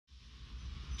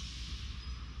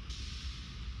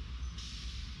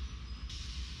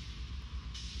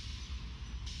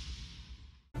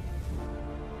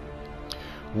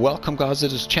Welcome guys,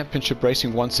 it is Championship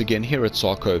Racing once again here at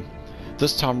SARCO.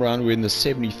 This time around we're in the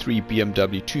 73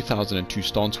 BMW 2002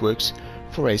 Stance Works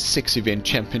for a 6-event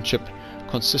championship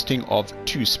consisting of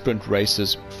 2 sprint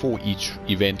races for each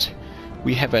event.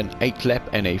 We have an 8-lap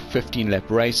and a 15-lap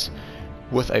race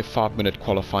with a 5-minute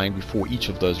qualifying before each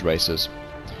of those races.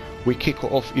 We kick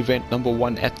off event number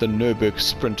 1 at the Nürburgring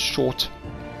Sprint Short.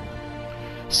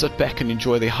 Sit back and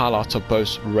enjoy the highlights of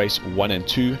both race 1 and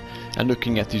 2, and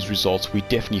looking at these results we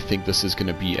definitely think this is going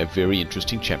to be a very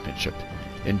interesting championship.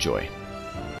 Enjoy.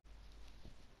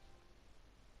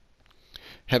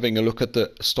 Having a look at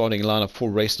the starting lineup for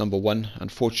race number 1,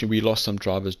 unfortunately we lost some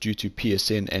drivers due to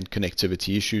PSN and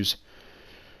connectivity issues.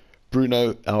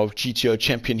 Bruno, our GTO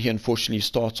champion, he unfortunately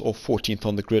starts off 14th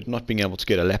on the grid, not being able to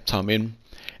get a lap time in,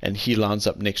 and he lines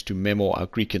up next to Memo, our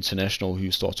Greek international,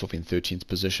 who starts off in 13th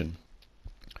position.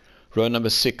 Row number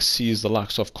 6 sees the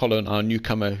likes of Colin, our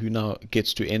newcomer, who now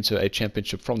gets to enter a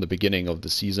championship from the beginning of the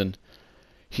season.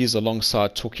 He's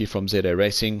alongside Toki from ZA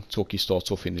Racing. Toki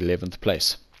starts off in 11th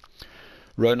place.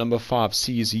 Row number 5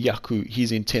 sees Yaku.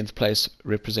 He's in 10th place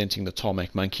representing the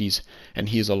Tarmac Monkeys, and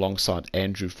he's alongside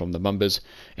Andrew from the Mumbers.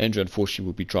 Andrew unfortunately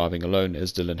will be driving alone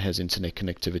as Dylan has internet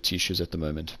connectivity issues at the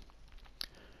moment.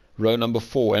 Row number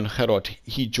 4 and Gerard,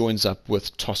 he joins up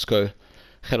with Tosco.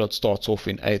 Gerard starts off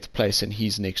in 8th place and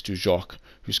he's next to Jacques,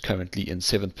 who's currently in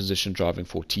 7th position driving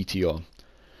for TTR.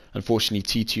 Unfortunately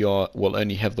TTR will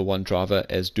only have the one driver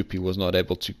as Dupi was not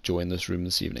able to join this room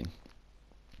this evening.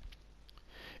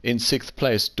 In 6th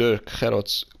place, Dirk,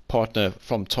 Gerard's partner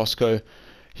from Tosco,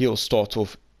 he'll start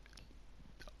off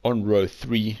on row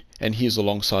 3 and he's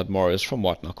alongside Morris from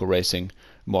White Knuckle Racing.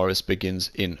 Morris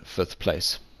begins in 5th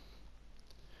place.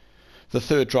 The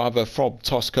third driver from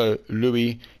Tosco,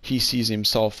 Louis, he sees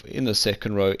himself in the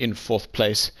 2nd row in 4th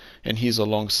place and he's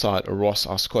alongside Ross,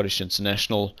 our Scottish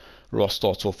international. Ross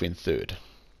starts off in 3rd.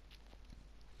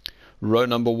 Row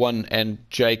number 1 and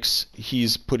Jakes,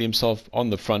 he's put himself on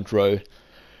the front row.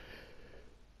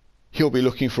 He'll be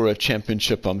looking for a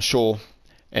championship, I'm sure.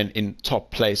 And in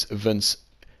top place, Vince,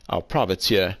 our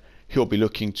privateer, he'll be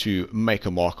looking to make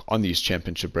a mark on these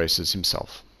championship races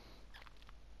himself.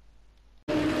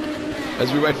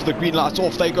 As we wait for the green lights,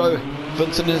 off they go.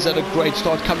 Vincent has had a great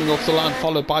start coming off the line,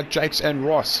 followed by Jakes and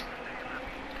Ross.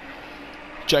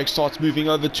 Jake starts moving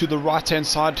over to the right hand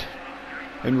side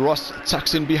and Ross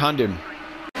tucks in behind him.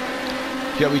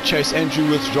 Here we chase Andrew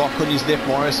with Jacques on his left,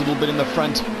 Morris a little bit in the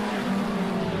front.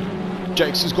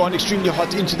 Jakes has gone extremely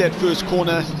hot into that first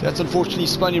corner. That's unfortunately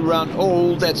spun him around.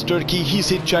 Oh, that's Dirky. He's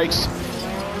hit Jakes.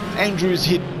 Andrew's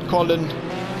hit Colin.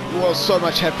 There was so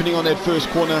much happening on that first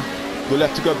corner. We'll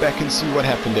have to go back and see what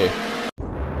happened there.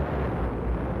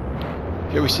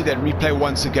 Here we see that replay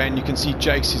once again. You can see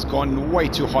Jakes has gone way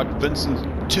too hot.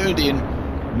 Vincent turned in,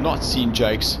 not seen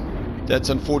Jakes. That's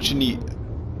unfortunately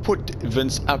put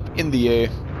Vince up in the air.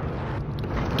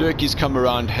 Dirky's come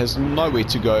around, has nowhere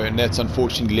to go, and that's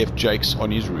unfortunately left Jakes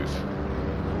on his roof.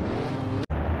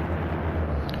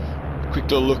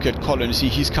 Quick little look at Colin. See,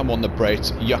 he's come on the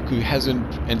brakes. Yaku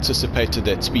hasn't anticipated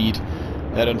that speed.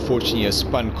 That unfortunately has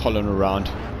spun Colin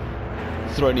around,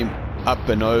 thrown him up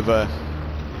and over.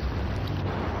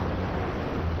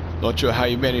 Not sure how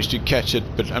he managed to catch it,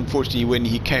 but unfortunately when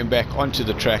he came back onto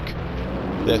the track,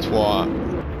 that's why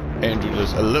Andrew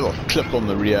does a little clip on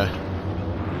the rear.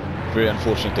 Very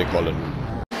unfortunate there, Colin.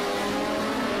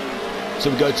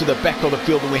 So we go to the back of the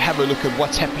field and we have a look at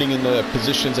what's happening in the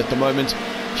positions at the moment.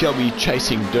 Here we're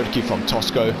chasing Dirky from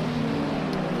Tosco.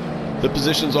 The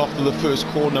positions after the first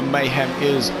corner mayhem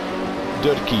is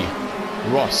Dirky,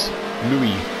 Ross,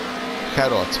 Louis,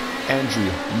 Gerard, Andrew,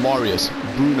 Marius,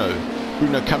 Bruno.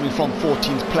 Bruno coming from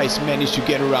 14th place, managed to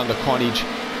get around the carnage.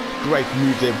 Great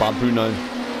move there by Bruno.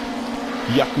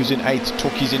 Yaku's in 8th,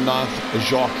 Toki's in 9th,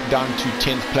 Jacques down to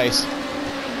 10th place.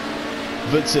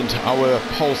 Vincent, our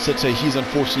pole sitter, he's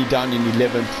unfortunately down in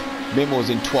 11th.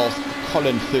 Memo's in 12th,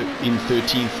 Colin in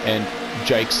 13th, and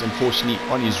Jakes unfortunately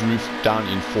on his roof down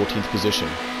in 14th position.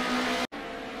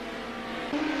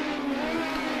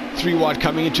 3 wide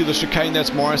coming into the chicane.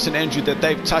 That's Morris and Andrew that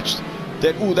they've touched.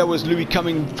 That was Louis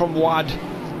coming from wide.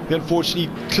 He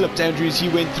unfortunately clipped Andrew as he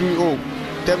went through. Oh,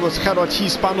 that was Gerard. He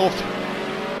spun off.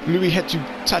 Louis had to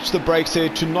touch the brakes there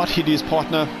to not hit his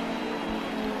partner.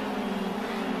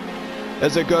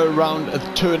 As they go around a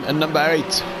turn at number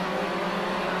 8.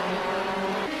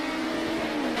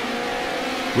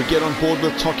 We get on board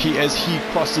with Toki as he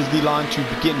crosses the line to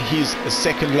begin his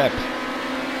 2nd lap.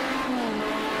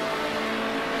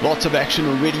 Lots of action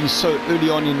already so early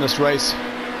on in this race.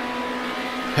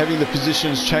 Having the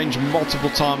positions change multiple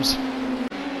times.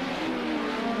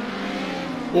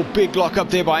 Oh, big lock up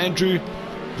there by Andrew.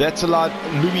 That's allowed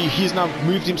Louis. He's now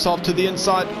moved himself to the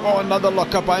inside. Oh, another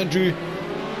lockup by Andrew.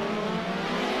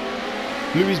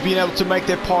 Louis been able to make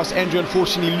that pass. Andrew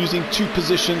unfortunately losing 2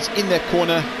 positions in that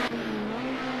corner.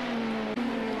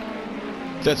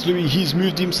 That's Louis. He's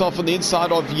moved himself on the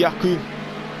inside of Yaku.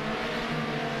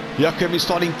 Yaku is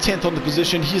starting 10th on the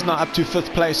position. He's now up to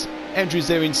 5th place. Andrew's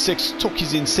there in 6th.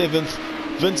 Toki's in 7th.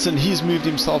 Vincent, he's moved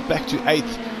himself back to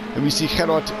 8th. And we see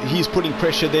Gerard, he's putting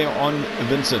pressure there on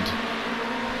Vincent.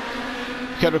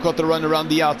 Gerard got the run around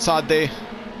the outside there.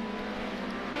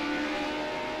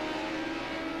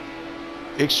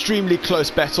 Extremely close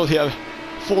battle here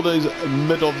for the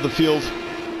mid of the field.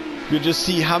 You just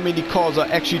see how many cars are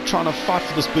actually trying to fight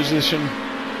for this position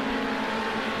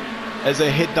as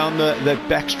they head down that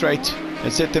back straight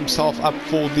and set themselves up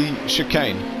for the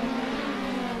chicane.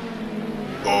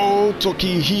 Oh,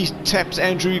 Toki, he taps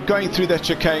Andrew going through that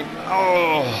chicane.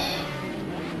 Oh,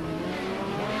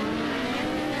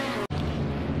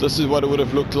 this is what it would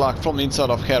have looked like from the inside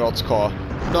of Gerard's car.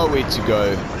 Nowhere to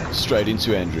go, straight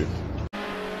into Andrew.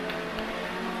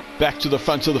 Back to the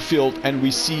front of the field, and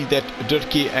we see that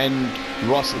Dirkie and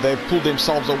Ross, they've pulled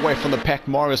themselves away from the pack.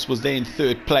 Morris was there in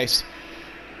 3rd place.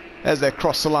 As they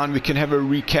cross the line, we can have a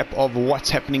recap of what's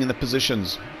happening in the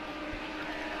positions.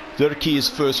 Dirkie is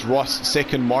 1st, Ross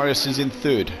 2nd, Morris is in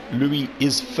 3rd, Louis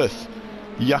is 5th,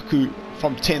 Yaku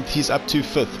from 10th, he's up to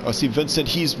 5th. I see Vincent,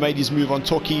 he's made his move on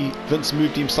Toki. Vince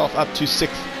moved himself up to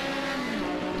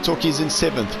 6th. Toki's in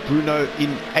 7th, Bruno in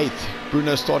 8th,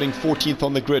 Bruno starting 14th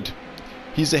on the grid.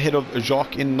 He's ahead of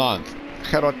Jacques in 9th.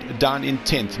 Gerard down in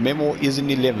 10th. Memo is in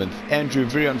 11th. Andrew,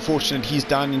 very unfortunate, he's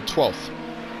down in 12th.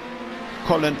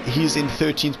 Colin, he's in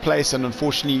 13th place, and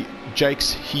unfortunately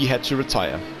Jakes, he had to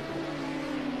retire.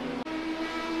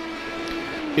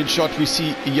 In shot we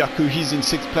see Yaku, he's in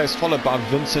 6th place, followed by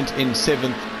Vincent in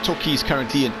 7th. Toki is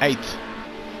currently in 8th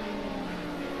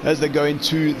as they go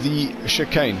into the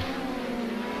chicane.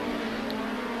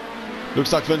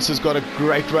 Looks like Vince has got a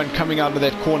great run coming out of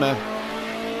that corner.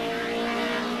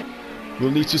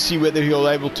 We'll need to see whether he'll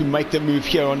be able to make the move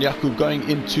here on Yaku going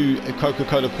into a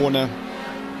Coca-Cola corner.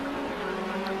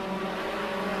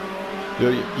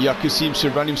 Yaku seems to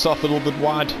run himself a little bit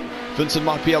wide. Vincent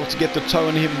might be able to get the toe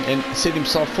on him and set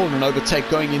himself for an overtake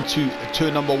going into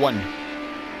turn number 1.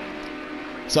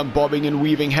 Some bobbing and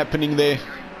weaving happening there.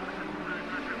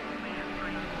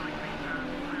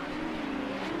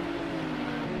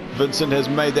 Vincent has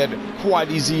made that quite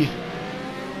easy.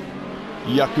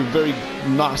 Yaku very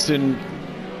nice and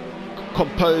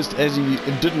composed as he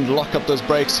didn't lock up those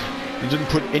brakes. He didn't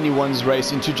put anyone's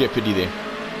race into jeopardy there.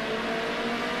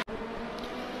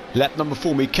 Lap number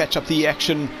 4, we catch up the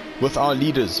action with our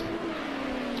leaders.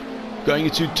 Going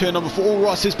into turn number 4, oh,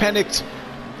 Ross has panicked.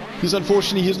 He's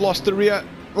lost the rear.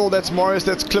 Oh, that's Marius,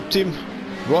 that's clipped him.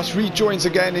 Ross rejoins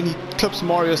again and he clips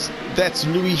Marius. That's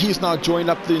Louis, he's now joined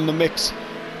up in the mix.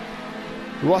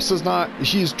 Ross is now,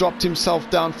 he's dropped himself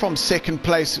down from 2nd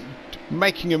place,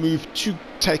 making a move to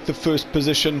take the 1st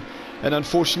position, and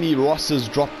unfortunately Ross has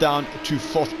dropped down to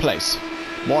 4th place.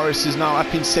 Morris is now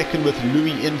up in 2nd with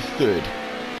Louis in 3rd.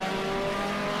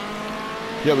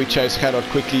 Here we chase Gerard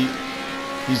quickly.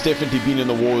 He's definitely been in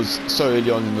the wars so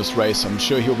early on in this race. I'm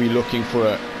sure he'll be looking for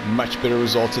a much better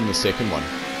result in the 2nd one.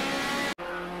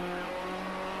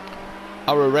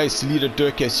 Our race leader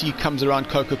Dirk, as he comes around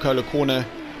Coca-Cola corner,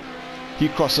 he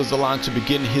crosses the line to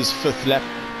begin his 5th lap.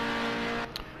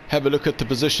 Have a look at the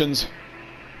positions.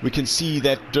 We can see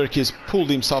that Dirk has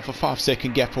pulled himself a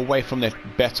 5-second gap away from that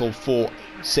battle for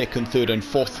 2nd, 3rd and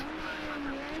 4th.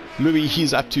 Louis,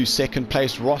 he's up to 2nd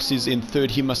place. Ross is in 3rd.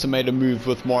 He must have made a move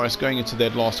with Morris going into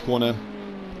that last corner.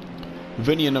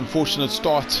 Vinny, an unfortunate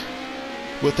start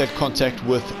with that contact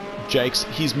with Jakes.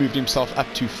 He's moved himself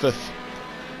up to 5th.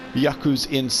 Yaku's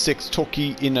in 6th.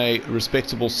 Toki in a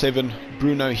respectable 7.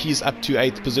 Bruno, he's up to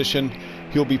 8th position.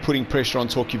 He'll be putting pressure on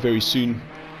Toki very soon.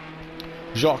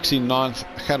 Jacques in 9th.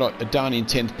 Gerard down in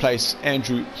 10th place.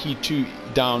 Andrew, he too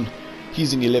down.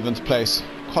 He's in 11th place.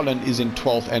 Colin is in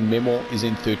 12th and Memo is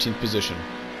in 13th position.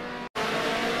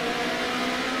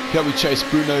 Here we chase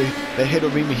Bruno. Ahead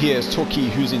of him here is Toki,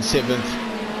 who's in 7th,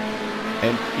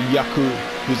 and Yaku,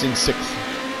 who's in 6th.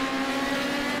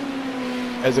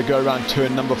 As they go around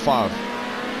turn number 5,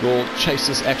 they'll chase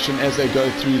this action as they go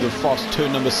through the fast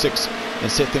turn number 6 and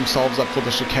set themselves up for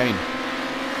the chicane.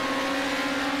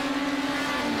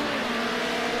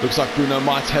 Looks like Bruno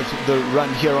might have the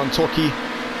run here on Toki.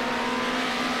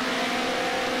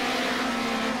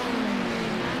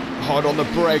 Hard on the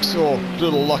brakes, or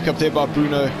little lock up there by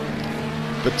Bruno,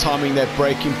 but timing that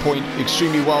braking point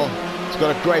extremely well. He's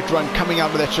got a great run coming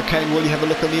out of that chicane. Will he have a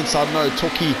look on the inside? No,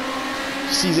 Toki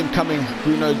sees him coming.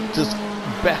 Bruno just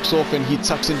backs off and he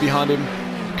tucks in behind him,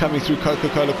 coming through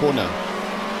Coca-Cola corner.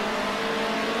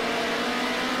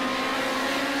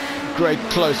 Great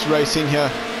close racing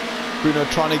here. Bruno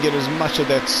trying to get as much of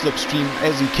that slipstream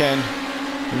as he can.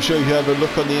 I'm sure you have a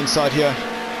look on the inside here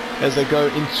as they go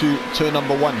into turn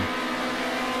number 1.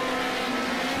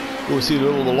 We'll see a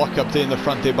little lock up there in the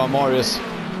front there by Marius.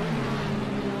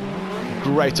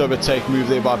 Great overtake move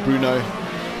there by Bruno.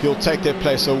 He'll take that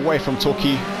place away from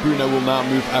Toki. Bruno will now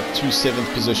move up to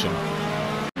 7th position.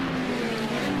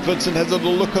 Vincent has a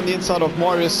little look on the inside of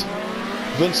Marius.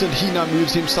 Vincent, he now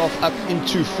moves himself up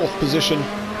into 4th position.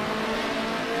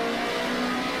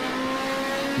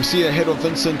 We see ahead of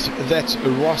Vincent that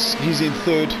Ross, he's in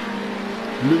 3rd.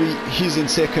 Louis, he's in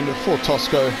 2nd for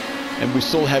Tosco. And we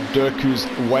still have Dirk, who's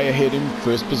way ahead in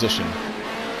 1st position.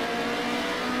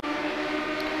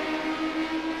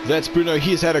 That's Bruno.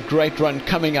 He's had a great run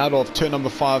coming out of turn number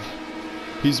 5.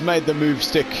 He's made the move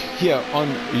stick here on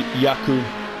Yaku.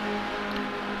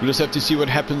 We'll just have to see what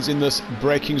happens in this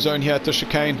braking zone here at the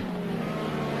chicane.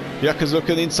 Yaku's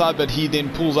looking inside, but he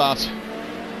then pulls out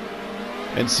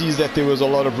and sees that there was a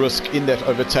lot of risk in that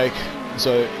overtake.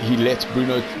 So he lets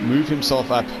Bruno move himself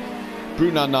up.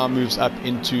 Bruno now moves up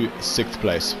into 6th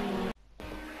place.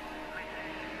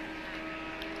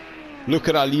 Look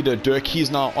at our leader Dirk,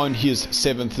 he's now on his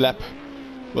 7th lap.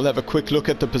 We'll have a quick look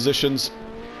at the positions.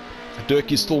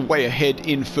 Dirk is still way ahead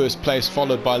in 1st place,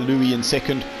 followed by Louis in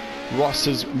 2nd. Ross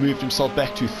has moved himself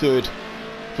back to 3rd.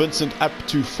 Vincent up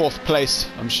to 4th place.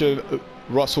 I'm sure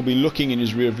Ross will be looking in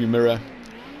his rearview mirror.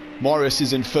 Marius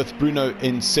is in 5th, Bruno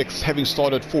in 6th, having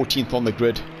started 14th on the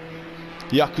grid.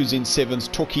 Yaku's in 7th,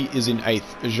 Toki is in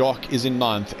 8th, Jacques is in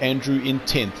 9th, Andrew in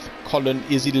 10th, Colin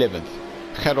is 11th,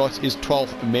 Gerard is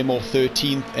 12th, Memo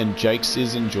 13th, and Jakes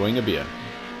is enjoying a beer.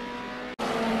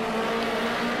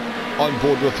 On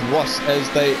board with Ross as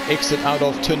they exit out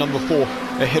of turn number 4.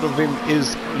 Ahead of him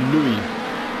is Louis.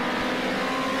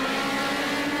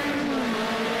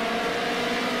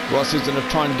 Ross is going to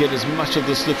try and get as much of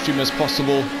the slipstream as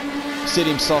possible, set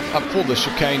himself up for the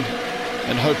chicane,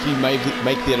 and hopefully make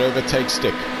that overtake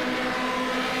stick.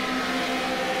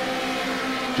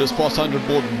 Just past 100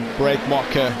 board brake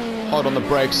marker, hard on the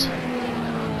brakes,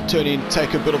 turn in,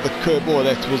 take a bit of the curb. Oh,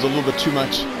 that was a little bit too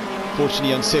much.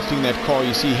 Fortunately unsettling that car,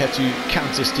 you see he had to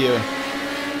counter steer.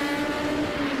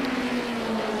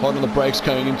 Hard on the brakes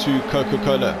going into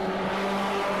Coca-Cola.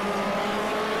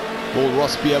 Will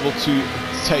Ross be able to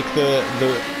take the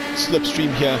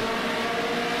slipstream here?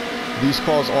 These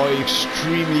cars are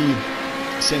extremely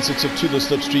sensitive to the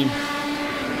slipstream.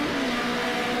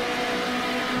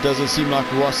 Doesn't seem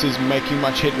like Ross is making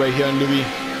much headway here on Louis,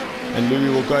 and Louis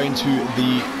will go into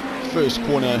the first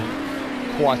corner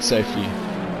quite safely.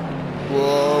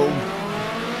 Whoa,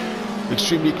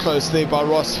 extremely close there by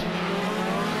Ross.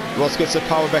 Ross gets the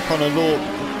power back on, a little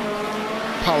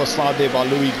power slide there by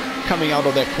Louis coming out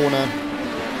of that corner.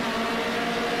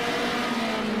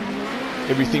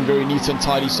 Everything very neat and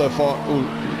tidy so far.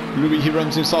 Ooh, Louis, he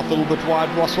runs himself a little bit wide.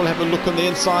 Ross will have a look on the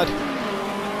inside.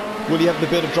 Will he have the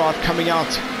better drive coming out?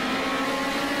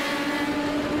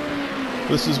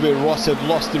 This is where Ross had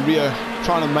lost the rear,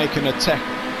 trying to make an attack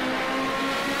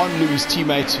on Louis'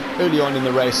 teammate early on in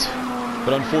the race.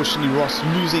 But unfortunately Ross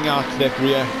losing out that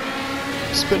rear,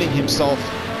 spinning himself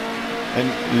and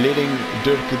letting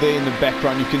Dirk there in the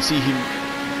background. You can see him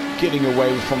getting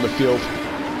away from the field.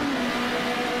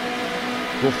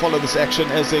 We'll follow this action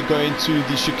as they go into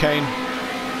the chicane.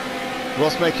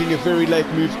 Ross making a very late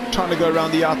move, trying to go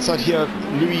around the outside here.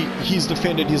 Louis, he's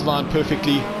defended his line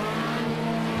perfectly.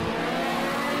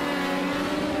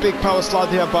 Big power slide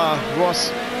here by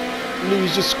Ross.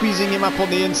 Louis just squeezing him up on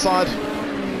the inside.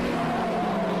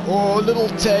 Oh, little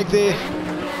tag there.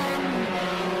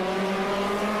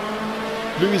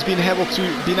 Louis been able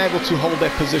to hold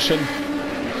that position.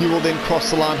 He will then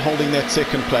cross the line holding that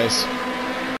 2nd place.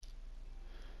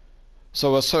 So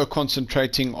I was so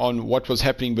concentrating on what was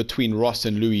happening between Ross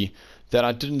and Louis that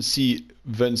I didn't see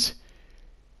Vince.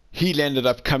 He landed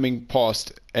up coming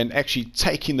past and actually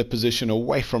taking the position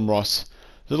away from Ross.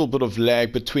 A little bit of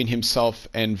lag between himself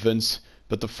and Vince,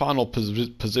 but the final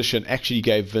position actually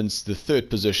gave Vince the 3rd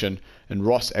position, and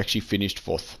Ross actually finished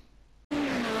 4th.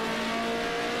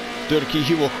 Durkee,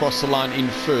 he will cross the line in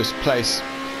 1st place.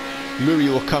 Louis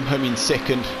will come home in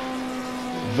 2nd.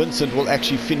 Vincent will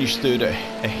actually finish 3rd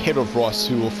ahead of Ross,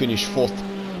 who will finish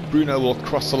 4th. Bruno will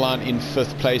cross the line in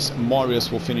 5th place.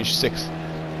 Marius will finish 6th.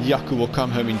 Yaku will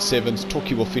come home in 7th.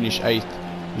 Toki will finish 8th.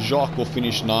 Jacques will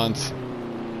finish 9th.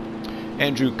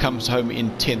 Andrew comes home in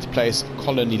 10th place.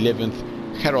 Colin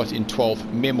 11th. Gerard in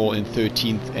 12th. Memo in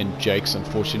 13th. And Jakes,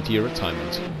 unfortunately, a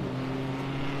retirement.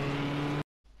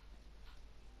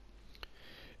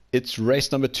 It's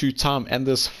race number 2 time, and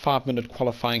this 5-minute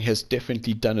qualifying has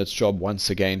definitely done its job once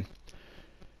again.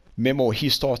 Memo, he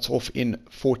starts off in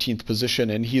 14th position,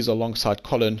 and he's alongside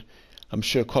Colin. I'm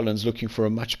sure Colin's looking for a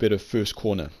much better first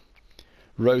corner.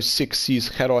 Row 6 sees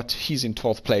Gerard, he's in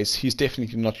 12th place. He's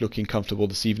definitely not looking comfortable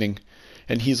this evening,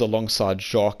 and he's alongside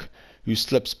Jacques, who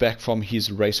slips back from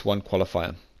his race 1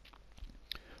 qualifier.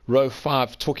 Row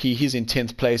 5, Toki, he's in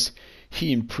 10th place.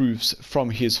 He improves from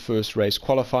his first race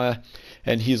qualifier,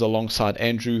 and he's alongside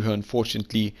Andrew, who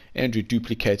unfortunately Andrew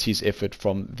duplicates his effort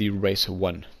from the race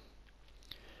 1.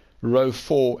 Row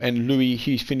 4 and Louis,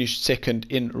 he finished second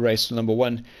in race number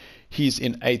 1. He's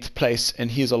in 8th place,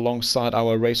 and he's alongside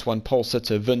our race 1 pole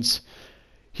sitter Vince.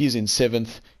 He's in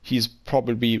 7th. He's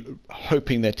probably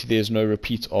hoping that there's no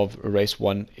repeat of race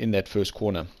 1 in that first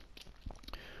corner.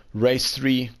 Race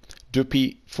 3,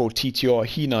 Dupi for TTR,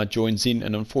 he now joins in,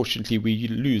 and unfortunately we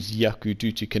lose Yaku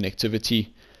due to connectivity.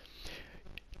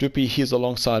 Dupi, he's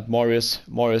alongside Marius.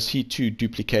 Marius, he too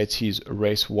duplicates his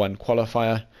race 1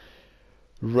 qualifier.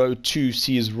 Row 2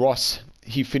 sees Ross.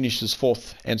 He finishes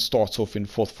 4th and starts off in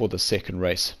 4th for the second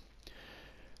race.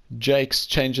 Jakes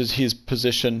changes his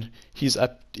position. He's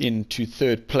up into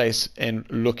 3rd place and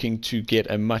looking to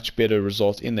get a much better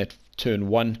result in that turn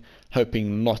 1,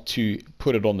 hoping not to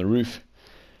put it on the roof.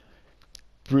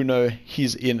 Bruno,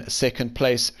 he's in 2nd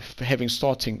place, having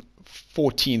starting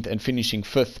 14th and finishing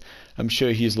 5th. I'm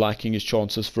sure he's liking his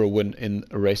chances for a win in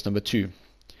race number 2.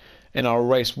 And our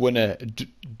race winner,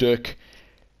 Dirk,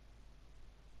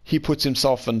 he puts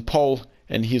himself on pole,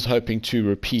 and he's hoping to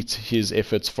repeat his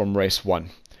efforts from race 1.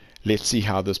 Let's see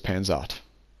how this pans out.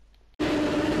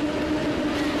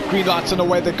 Green lights and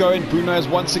away they go, and Bruno has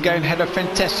once again had a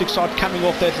fantastic start coming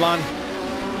off that line.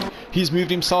 He's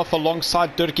moved himself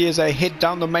alongside Dirk as they head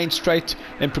down the main straight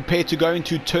and prepare to go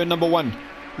into turn number 1.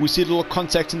 We see a little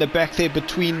contact in the back there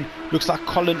between, looks like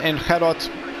Colin and Gerard,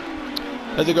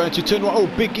 as they go into turn 1. Oh,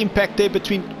 big impact there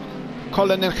between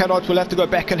Colin and Gerard. We'll have to go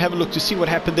back and have a look to see what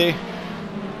happened there.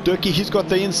 Durkee, he's got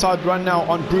the inside run now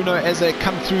on Bruno as they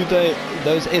come through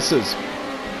those S's.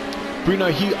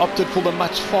 Bruno, he opted for the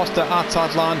much faster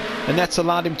outside line, and that's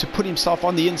allowed him to put himself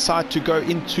on the inside to go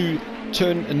into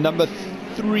turn number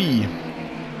 3.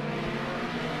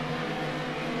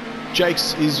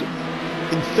 Jakes is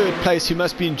in 3rd place. He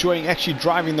must be enjoying actually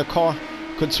driving the car,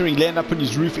 considering land up on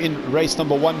his roof in race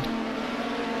number 1.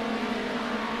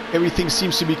 Everything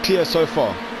seems to be clear so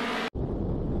far.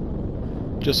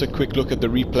 Just a quick look at the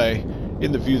replay.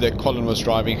 In the view that Colin was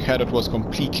driving, Gerard was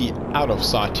completely out of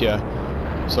sight here.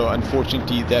 So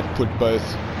unfortunately that put both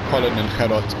Colin and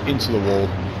Gerard into the wall,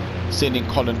 sending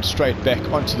Colin straight back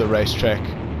onto the racetrack,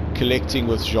 collecting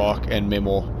with Jacques and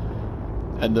Memo.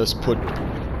 And this put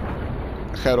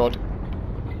Gerard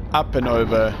up and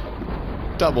over,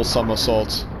 double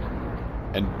somersault,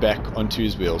 and back onto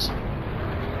his wheels.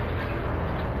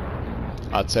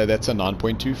 I'd say that's a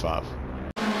 9.25.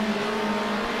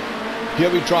 Here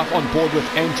we drive on board with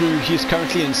Andrew. He's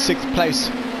currently in 6th place.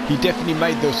 He definitely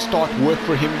made the start work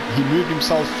for him. He moved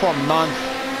himself from 9th.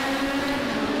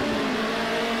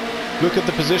 Look at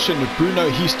the position. Bruno,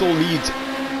 he still leads.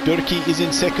 Durkee is in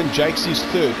 2nd. Jakes is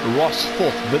 3rd. Ross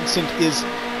 4th. Vincent is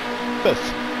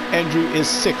 5th. Andrew is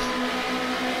 6th.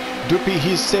 Dupi,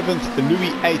 he's 7th.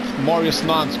 Louis 8th. Marius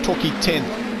 9th. Toki 10th.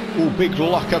 Oh, big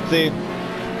lock up there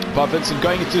by Vincent,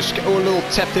 going into a little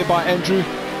tap there by Andrew,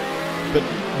 but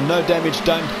no damage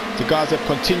done. The guys have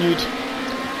continued.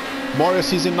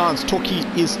 Marius is in 9th, Toki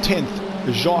is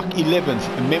 10th, Jacques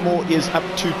 11th, Memo is up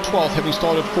to 12th, having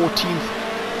started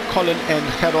 14th, Colin and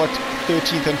Gerard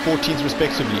 13th and 14th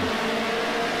respectively.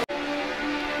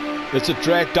 It's a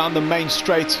drag down the main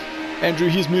straight. Andrew,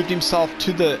 he's moved himself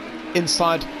to the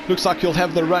inside. Looks like he'll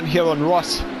have the run here on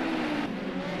Ross.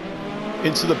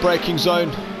 Into the braking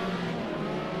zone.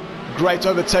 Great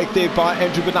overtake there by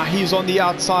Andrew, but now he's on the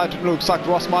outside. Looks like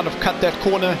Ross might have cut that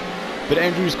corner, but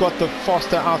Andrew's got the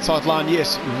faster outside line.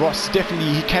 Yes, Ross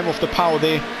definitely, he came off the power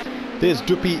there. There's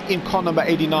Dupi in car number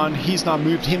 89. He's now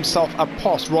moved himself up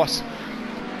past Ross.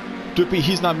 Dupi,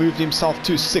 he's now moved himself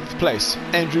to 6th place.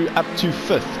 Andrew up to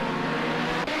 5th.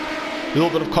 A little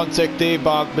bit of contact there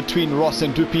between Ross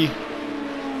and Dupi.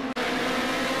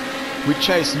 We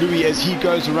chase Louis as he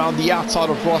goes around the outside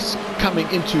of Ross, coming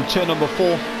into turn number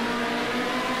 4.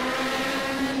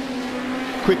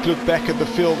 Quick look back at the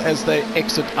field as they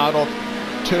exit out of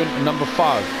turn number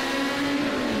 5.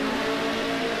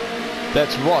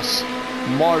 That's Ross,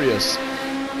 Marius,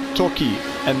 Toki,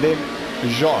 and then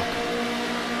Jacques.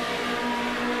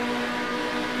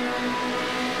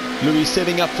 Louis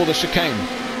setting up for the chicane.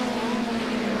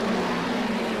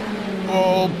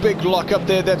 Oh, big lock up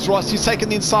there. That's Ross. He's taken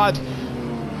the inside.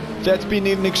 That's been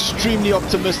an extremely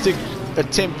optimistic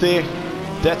attempt there.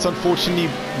 That's unfortunately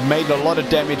made a lot of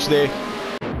damage there.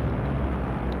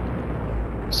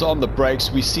 So on the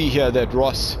brakes, we see here that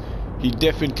Ross, he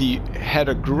definitely had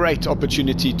a great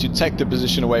opportunity to take the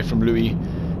position away from Louis.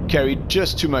 Carried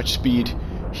just too much speed.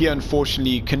 He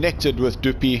unfortunately connected with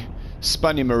Dupi,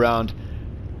 spun him around.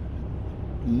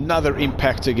 Another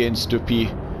impact against Dupi,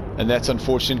 and that's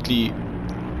unfortunately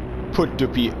put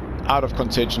Dupi out of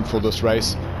contention for this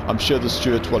race. I'm sure the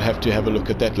steward will have to have a look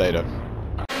at that later.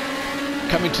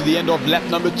 Coming to the end of lap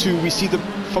number 2, we see the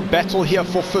battle here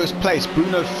for first place.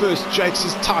 Bruno first, Jakes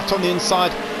is tight on the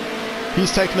inside.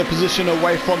 He's taken a position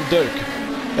away from Dirk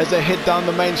as they head down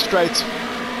the main straight.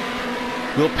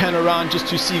 We'll pan around just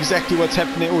to see exactly what's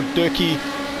happening. Or Dirkie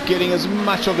getting as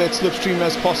much of that slipstream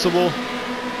as possible.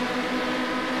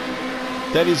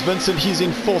 That is Vincent, he's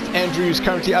in 4th. Andrew is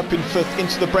currently up in 5th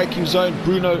into the braking zone.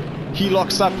 Bruno, he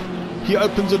locks up. He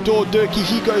opens the door. Dirkie,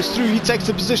 he goes through. He takes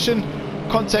the position.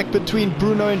 Contact between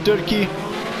Bruno and Dirkie.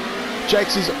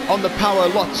 Jakes is on the power a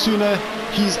lot sooner.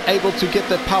 He's able to get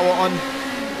that power on.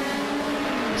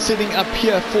 Sitting up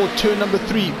here for turn number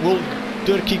 3. Will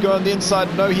Dirkie go on the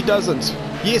inside? No, he doesn't.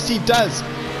 Yes, he does.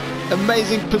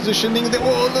 Amazing positioning there.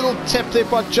 Oh, a little tap there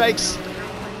by Jakes.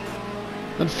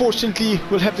 Unfortunately,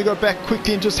 we'll have to go back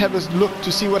quickly and just have a look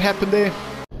to see what happened there.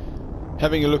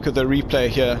 Having a look at the replay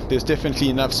here, there's definitely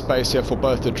enough space here for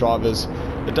both the drivers.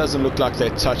 It doesn't look like they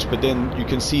touched, but then you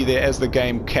can see there as the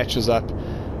game catches up,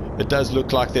 it does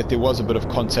look like that there was a bit of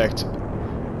contact.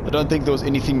 I don't think there was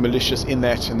anything malicious in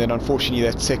that, and then unfortunately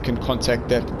that second contact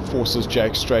that forces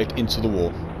Jake straight into the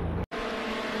wall.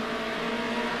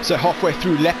 So halfway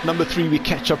through lap number 3, we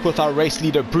catch up with our race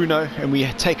leader Bruno, and we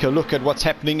take a look at what's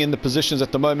happening in the positions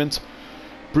at the moment.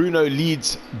 Bruno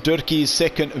leads, Dirkie is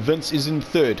 2nd, Vince is in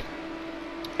 3rd.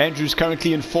 Andrew's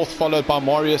currently in 4th, followed by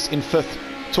Marius in 5th.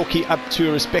 Toki up to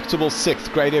a respectable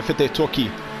 6th, great effort there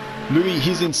Toki. Louis,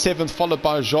 he's in 7th, followed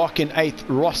by Jacques in 8th.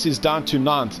 Ross is down to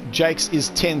 9th. Jakes is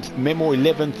 10th, Memo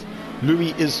 11th.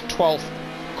 Louis is 12th.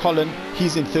 Colin,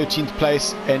 he's in 13th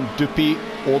place, and Dupi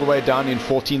all the way down in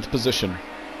 14th position.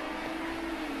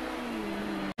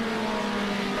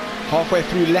 Halfway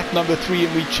through lap number 3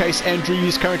 and we chase Andrew,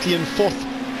 he's currently in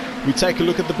 4th. We take a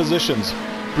look at the positions.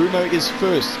 Bruno is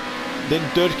 1st, then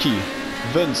Dirkie,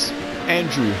 Vince,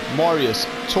 Andrew, Marius,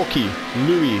 Toki,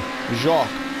 Louis,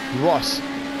 Jacques, Ross,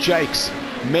 Jakes,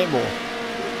 Memo.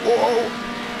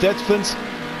 Oh, that's Vince.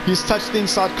 He's touched the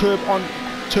inside curb on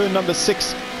turn number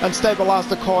 6 and stabilized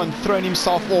the car and thrown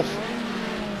himself off.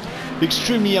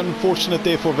 Extremely unfortunate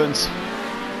there for Vince.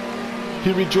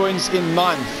 He rejoins in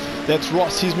 9th. That's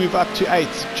Ross, he's moved up to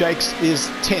 8th. Jakes is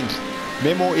 10th.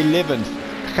 Memo 11th.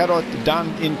 Gerard down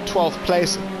in 12th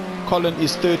place. Colin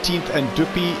is 13th and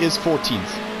Dupi is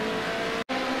 14th.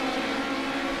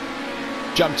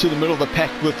 Jump to the middle of the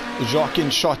pack with Jacques in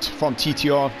shot from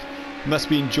TTR. Must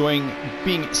be enjoying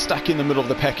being stuck in the middle of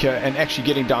the pack here and actually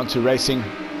getting down to racing.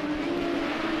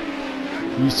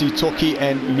 We see Toki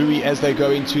and Louis as they go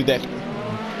into that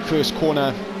first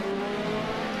corner.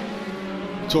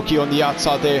 Toki on the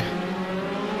outside there.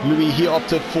 Louis, he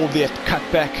opted for that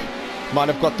cutback. Might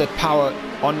have got that power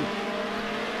on.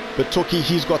 But Toki,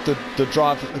 he's got the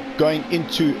drive going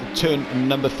into turn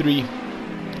number 3.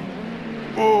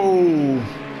 Oh!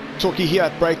 Toki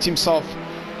here braked himself.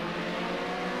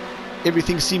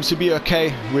 Everything seems to be okay,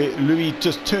 where Louis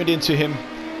just turned into him.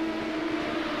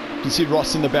 You can see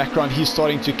Ross in the background. He's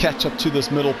starting to catch up to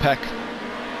this middle pack.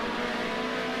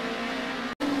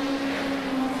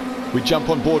 We jump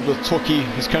on board with Toki.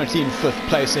 He's currently in 5th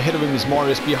place. Ahead of him is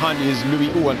Marius. Behind him is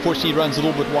Louis. Oh, unfortunately he runs a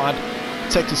little bit wide,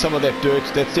 taking some of that dirt.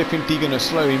 That's definitely going to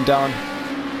slow him down.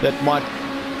 That might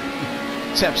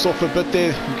taps off a bit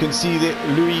there. You can see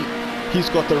that Louis, he's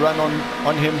got the run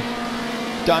on him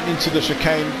down into the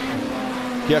chicane.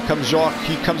 Here comes Jacques.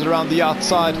 He comes around the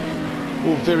outside.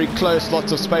 Oh, very close.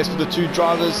 Lots of space for the two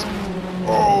drivers.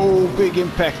 Oh, big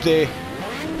impact there.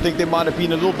 I think there might have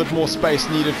been a little bit more space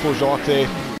needed for Jacques there.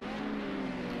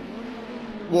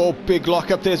 Whoa, big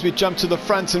lock up there as we jump to the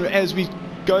front, and as we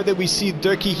go there we see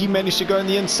Dirkie. He managed to go on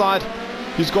the inside.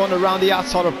 He's gone around the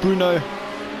outside of Bruno.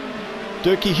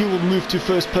 Dirkie, he will move to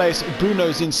 1st place.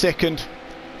 Bruno's in 2nd.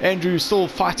 Andrew still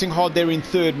fighting hard there in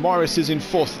 3rd. Morris is in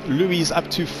 4th. Louis is up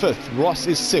to 5th. Ross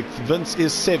is 6th. Vince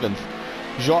is 7th.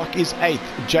 Jacques is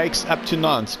 8th. Jakes up to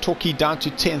 9th. Toki down to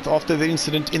 10th after the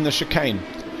incident in the chicane.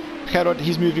 Gerard,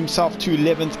 he's moved himself to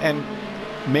 11th, and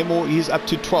Memo is up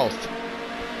to 12th.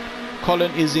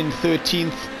 Colin is in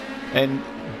 13th, and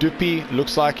Dupi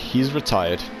looks like he's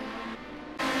retired.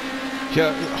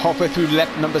 Here, halfway through lap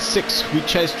number 6, we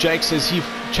chase Jakes as he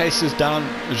chases down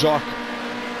Jacques.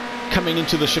 coming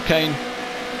into the chicane.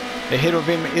 Ahead of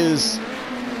him is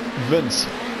Vince.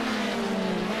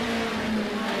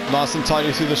 Nice and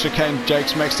tidy through the chicane.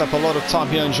 Jakes makes up a lot of time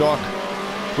here, and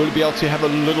Jacques will be able to have a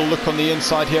little look on the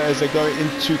inside here as they go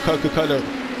into Coca-Cola.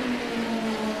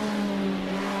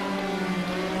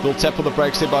 Little tap of the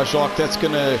brakes there by Jacques. That's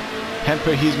going to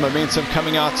hamper his momentum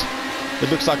coming out.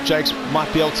 It looks like Jakes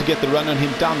might be able to get the run on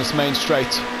him down this main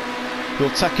straight. He'll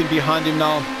tuck in behind him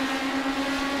now.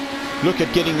 Look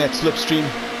at getting that slipstream.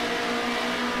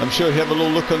 I'm sure he'll have a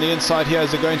little look on the inside here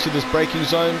as they go into this braking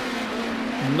zone.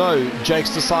 No,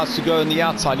 Jakes decides to go on the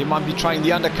outside. He might be trying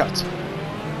the undercut.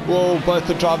 Whoa, both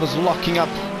the drivers locking up.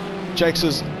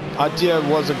 Jakes' idea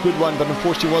was a good one, but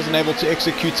unfortunately wasn't able to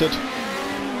execute it.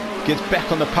 Gets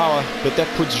back on the power, but that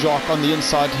puts Jacques on the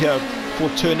inside here for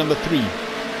turn number 3.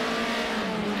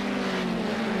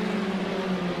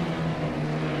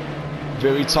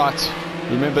 Very tight.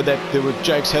 Remember that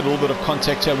Jakes had a little bit of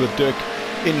contact here with Dirk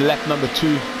in lap number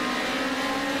 2.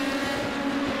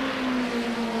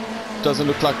 Doesn't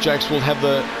look like Jakes will have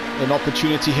an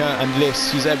opportunity here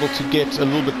unless he's able to get a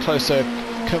little bit closer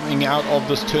coming out of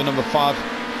this turn number 5.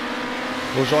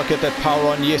 Will Jacques get that power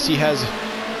on? Yes, he has.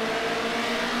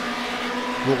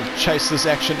 Will chase this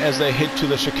action as they head to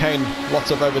the chicane. Lots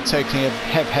of overtaking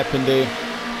have happened there,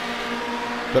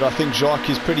 but I think Jacques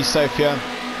is pretty safe here.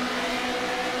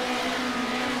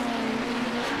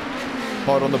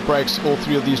 Hard on the brakes, all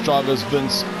 3 of these drivers,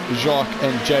 Vince, Jacques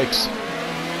and Jakes.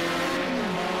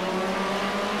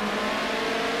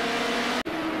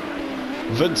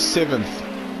 Vince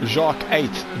 7th, Jacques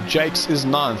 8th, Jakes is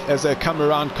 9th as they come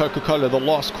around Coca-Cola, the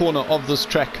last corner of this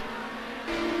track.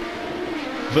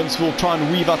 Vince will try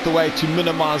and weave out the way to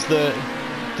minimize the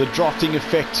drafting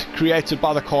effect created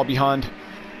by the car behind.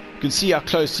 You can see how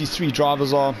close these 3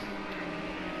 drivers are.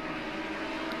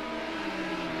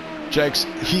 Jakes,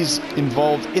 he's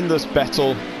involved in this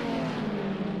battle.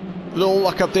 Little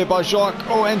lock up there by Jacques.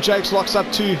 Oh, and Jakes locks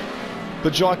up too.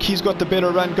 But Jacques, he's got the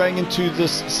better run going into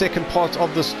this second part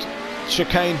of this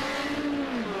chicane.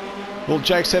 Will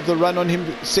Jakes have the run on him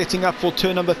setting up for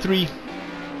turn number 3?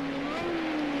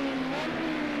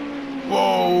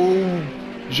 Whoa!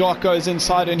 Jacques goes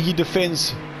inside and he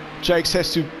defends. Jakes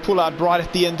has to pull out right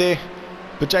at the end there.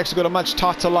 But Jakes has got a much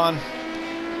tighter line.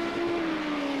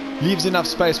 Leaves enough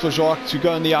space for Jacques to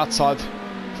go on the outside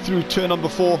through turn number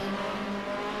 4.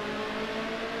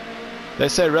 They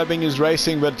say rubbing is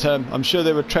racing, but I'm sure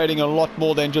they were trading a lot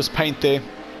more than just paint there.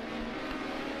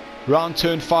 Round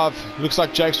turn 5. Looks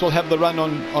like Jakes will have the run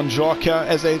on Jacques here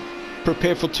as they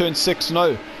prepare for turn 6.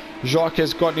 No, Jacques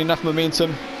has got enough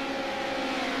momentum.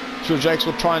 Sure, Jakes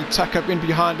will try and tuck up in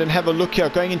behind and have a look here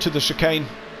going into the chicane.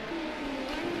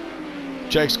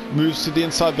 Jakes moves to the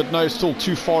inside, but no, still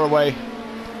too far away.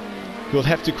 He'll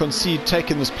have to concede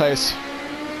taking this place.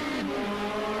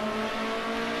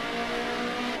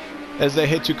 As they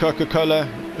head to Coca-Cola,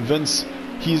 Vince,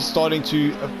 he's starting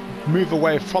to move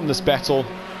away from this battle.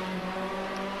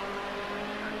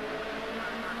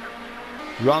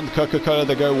 Round Coca-Cola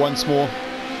they go once more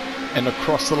and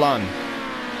across the line.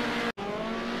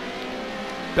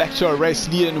 Back to our race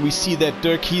leader, and we see that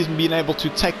Dirk, he's been able to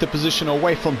take the position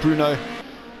away from Bruno.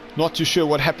 Not too sure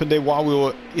what happened there while we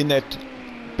were in that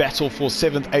battle for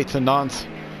 7th, 8th and 9th.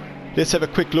 Let's have a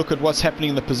quick look at what's happening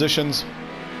in the positions.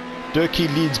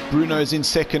 Dirkie leads, Bruno is in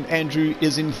 2nd, Andrew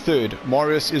is in 3rd,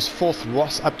 Marius is 4th,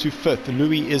 Ross up to 5th,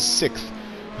 Louis is 6th,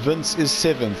 Vince is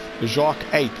 7th, Jacques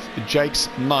 8th, Jakes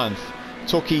 9th,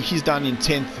 Toki, he's down in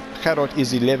 10th, Gerard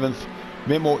is 11th,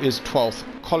 Memo is 12th,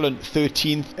 Colin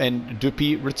 13th and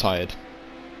Dupi retired.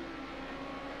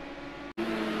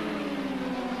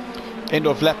 End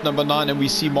of lap number 9, and we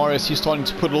see Marius, he's starting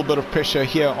to put a little bit of pressure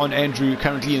here on Andrew,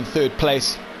 currently in 3rd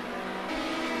place.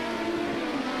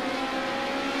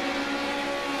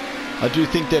 I do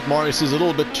think that Marius is a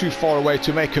little bit too far away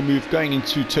to make a move going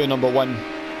into turn number 1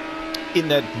 in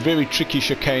that very tricky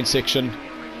chicane section.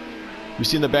 We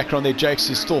see in the background there Jakes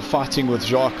is still fighting with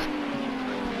Jacques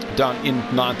down in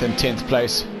 9th and 10th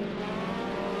place.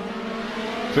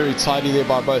 Very tidy there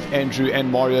by both Andrew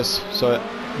and Marius, so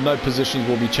no positions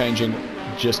will be changing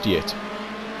just yet.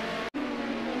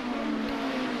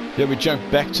 Here we jump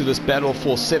back to this battle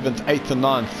for 7th, 8th and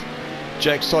 9th.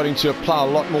 Jakes starting to apply a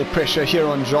lot more pressure here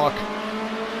on Jacques.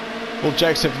 Will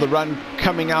Jakes have the run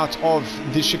coming out of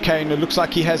the chicane? It looks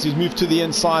like he has. He's moved to the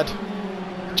inside.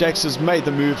 Jakes has made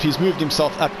the move. He's moved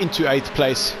himself up into 8th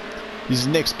place. His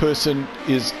next person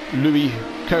is Louis.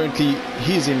 Currently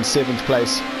he's in 7th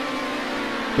place.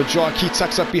 But Jacques, he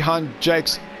tucks up behind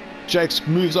Jakes. Jakes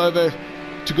moves over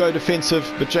to go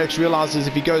defensive, but Jakes realizes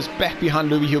if he goes back behind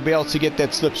Louis, he'll be able to get that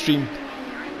slipstream.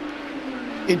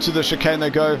 Into the chicane they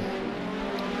go.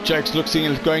 Jakes looking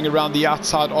at going around the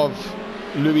outside of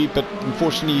Louis, but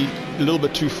unfortunately a little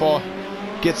bit too far.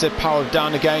 Gets that power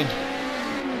down again.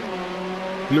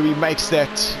 Louis makes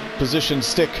that position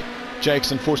stick.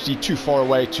 Jakes unfortunately too far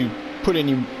away to put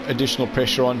any additional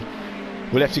pressure on.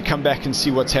 We'll have to come back and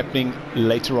see what's happening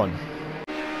later on.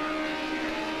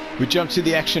 We jump to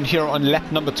the action here on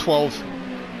lap number 12.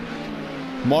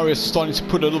 Marius starting to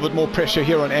put a little bit more pressure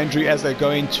here on Andrew as they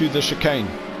go into the chicane.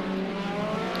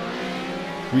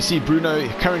 We see Bruno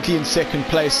currently in second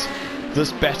place.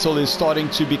 This battle is starting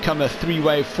to become a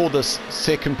three-way for this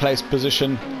second place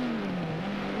position.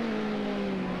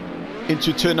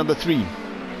 Into turn number 3.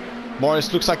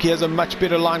 Marius looks like he has a much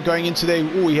better line going into there.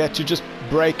 Oh, he had to just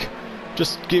brake,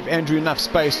 just give Andrew enough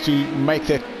space to make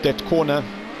that corner.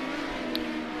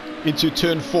 Into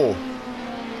turn 4.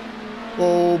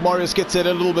 Oh, Marius gets it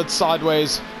a little bit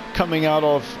sideways coming out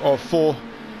of 4.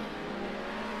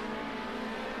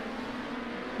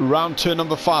 Round turn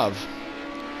number 5.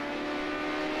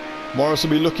 Marius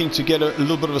will be looking to get a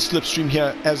little bit of a slipstream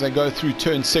here as they go through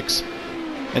turn 6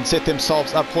 and set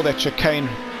themselves up for that chicane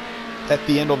at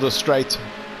the end of the straight.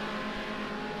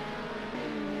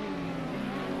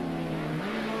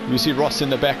 We see Ross in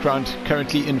the background,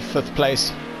 currently in 5th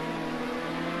place.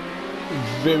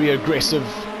 Very aggressive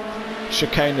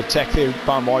chicane attack there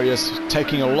by Marius,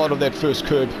 taking a lot of that first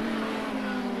curb.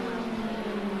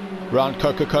 Round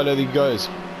Coca-Cola he goes.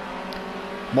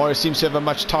 Marius seems to have a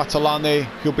much tighter line there.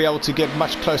 He'll be able to get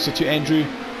much closer to Andrew.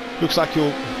 Looks like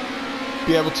he'll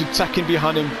be able to tuck in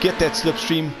behind him, get that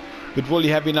slipstream, but will he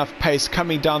have enough pace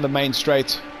coming down the main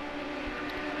straight?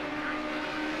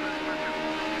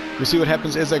 We'll see what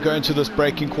happens as they go into this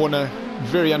braking corner.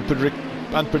 Very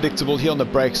unpredictable here on the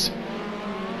brakes.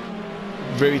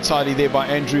 Very tidy there by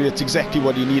Andrew. That's exactly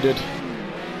what he needed.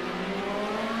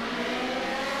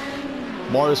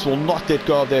 Marius will not let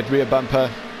go of that rear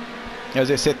bumper as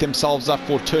they set themselves up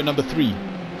for turn number 3.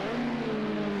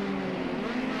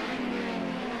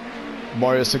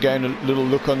 Marius again, a little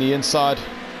look on the inside,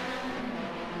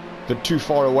 but too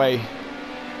far away.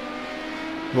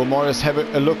 Will Marius have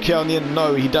a look here on the end?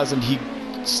 No, he doesn't. He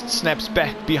snaps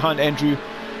back behind Andrew,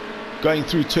 going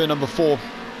through turn number 4.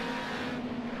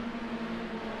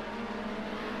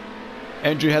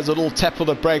 Andrew has a little tap of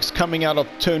the brakes coming out of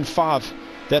turn 5.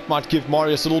 That might give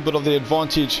Marius a little bit of the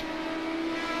advantage.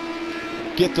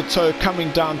 Get the toe coming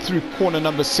down through corner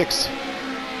number 6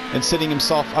 and setting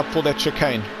himself up for that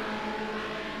chicane.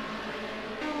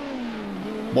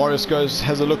 Marius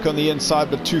has a look on the inside,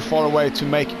 but too far away to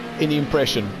make any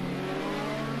impression.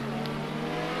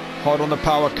 Hard on the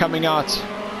power coming out.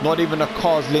 Not even a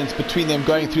car's length between them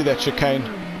going through that chicane.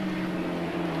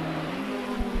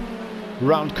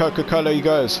 Round Coca-Cola he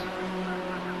goes.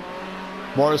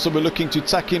 Marius will be looking to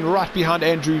tuck in right behind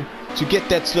Andrew to get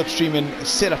that slipstream and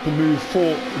set up a move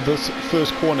for this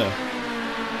first corner.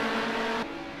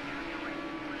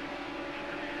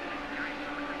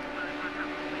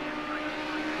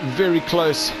 Very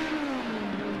close.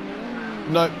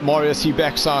 No, Marius, he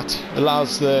backs out,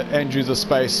 allows Andrew the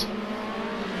space.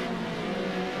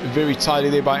 Very tidy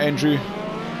there by Andrew.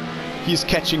 He's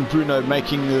catching Bruno,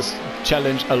 making this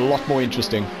challenge a lot more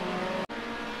interesting.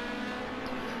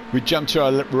 We jump to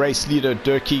our race leader,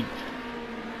 Durkee.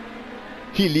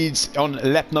 He leads on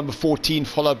lap number 14,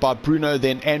 followed by Bruno,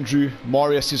 then Andrew.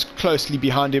 Marius is closely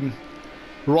behind him.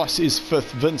 Ross is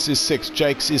 5th, Vince is 6th,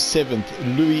 Jakes is 7th,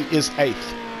 Louis is 8th,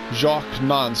 Jacques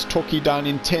 9th, Toki down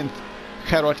in 10th,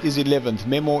 Gerard is 11th,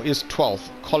 Memo is 12th,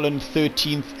 Colin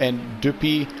 13th, and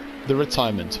Duppy the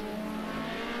retirement.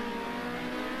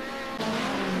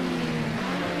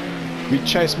 We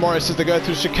chase Marius as they go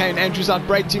through chicane. Andrew's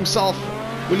outbraked himself.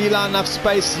 Will he allow enough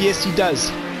space? Yes, he does.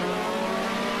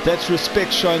 That's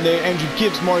respect shown there. Andrew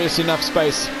gives Marius enough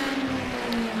space.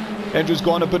 Andrew's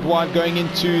gone a bit wide going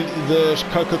into the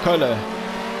Coca-Cola.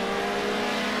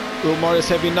 Will Marius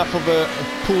have enough of a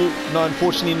pull? No,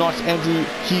 unfortunately not. Andrew,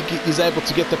 he is able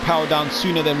to get the power down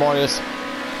sooner than Marius.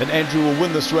 And Andrew will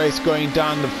win this race going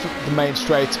down the main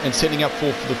straight and setting up for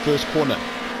the first corner.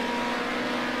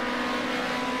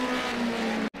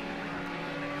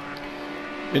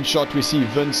 In shot we see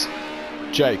Vince,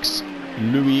 Jakes,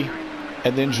 Louis,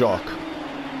 and then Jacques.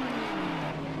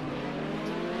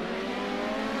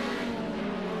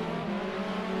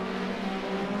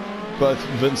 Both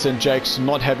Vince and Jakes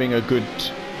not having a good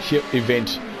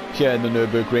event here in the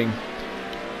Nürburgring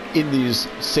in these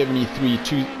 73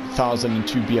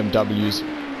 2002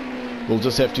 BMWs. We'll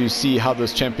just have to see how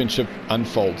this championship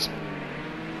unfolds.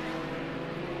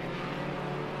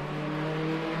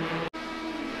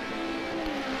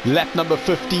 Lap number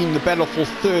 15, the battle for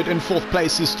 3rd and 4th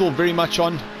place is still very much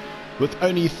on. with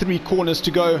only 3 corners to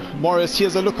go. Morris,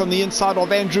 here's a look on the inside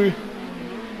of Andrew.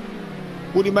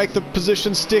 Will he make the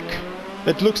position stick?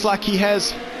 It looks like he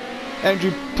has.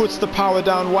 Andrew puts the power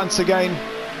down once again.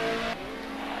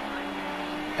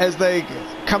 As they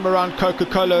come around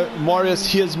Coca-Cola, Morris,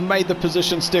 he has made the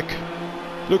position stick.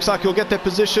 Looks like he'll get that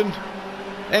position.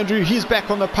 Andrew, he's back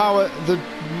on the power. The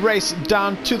race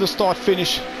down to the start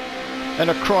finish and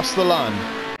across the line.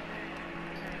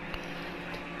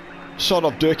 Shot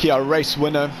of Durkee, our race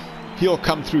winner. He'll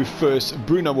come through first.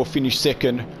 Bruno will finish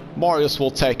second. Marius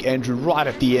will take Andrew right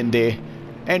at the end there.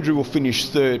 Andrew will finish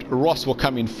third. Ross will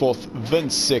come in fourth.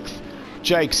 Vince sixth.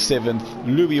 Jake 7th,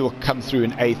 Louis will come through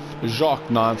in 8th, Jacques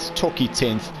 9th, Toki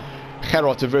 10th,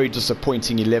 Gerard a very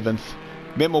disappointing 11th,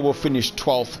 Memo will finish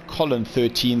 12th, Colin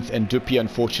 13th, and Duppy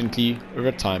unfortunately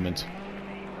retirement.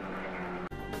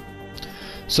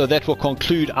 So that will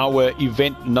conclude our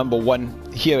event number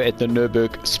 1 here at the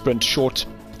Nürburgring Sprint Short.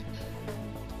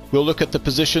 We'll look at the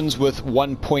positions with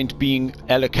 1 point being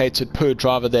allocated per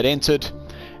driver that entered,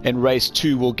 and race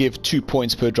 2 will give 2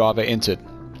 points per driver entered.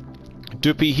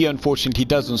 Duppy, he unfortunately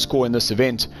doesn't score in this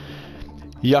event.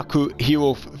 Yaku, he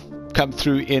will come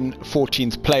through in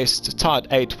 14th place, tied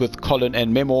 8th with Colin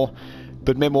and Memo,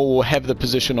 but Memo will have the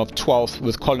position of 12th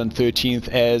with Colin 13th,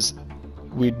 as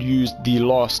we'd used the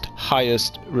last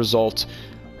highest result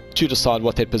to decide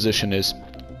what that position is.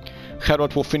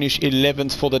 Gerard will finish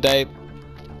 11th for the day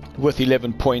with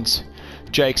 11 points.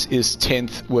 Jakes is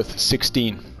 10th with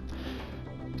 16.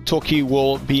 Toki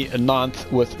will be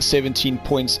 9th with 17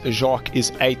 points. Jacques is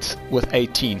 8th with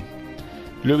 18.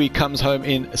 Louis comes home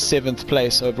in 7th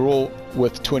place overall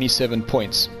with 27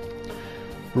 points.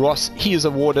 Ross, he is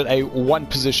awarded a 1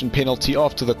 position penalty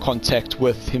after the contact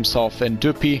with himself and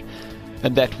Duppy,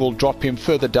 and that will drop him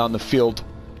further down the field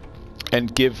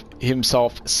and give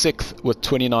himself 6th with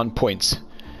 29 points.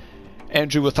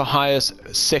 Andrew with the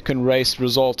highest second race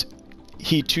result,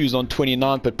 he too is on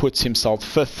 29 but puts himself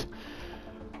 5th.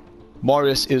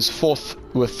 Morris is 4th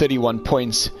with 31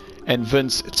 points, and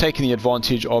Vince, taking the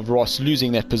advantage of Ross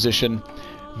losing that position,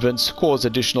 Vince scores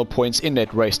additional points in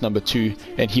that race number 2,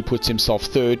 and he puts himself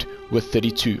 3rd with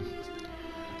 32.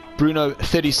 Bruno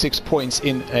 36 points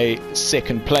in a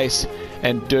 2nd place,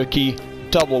 and Durkee,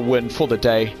 double win for the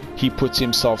day. He puts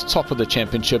himself top of the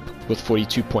championship with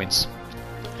 42 points.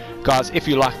 Guys, if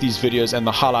you like these videos and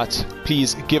the highlights,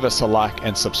 please give us a like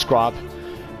and subscribe.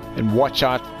 And watch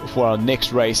out for our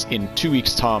next race in 2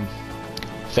 weeks' time.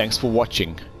 Thanks for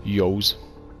watching, yos.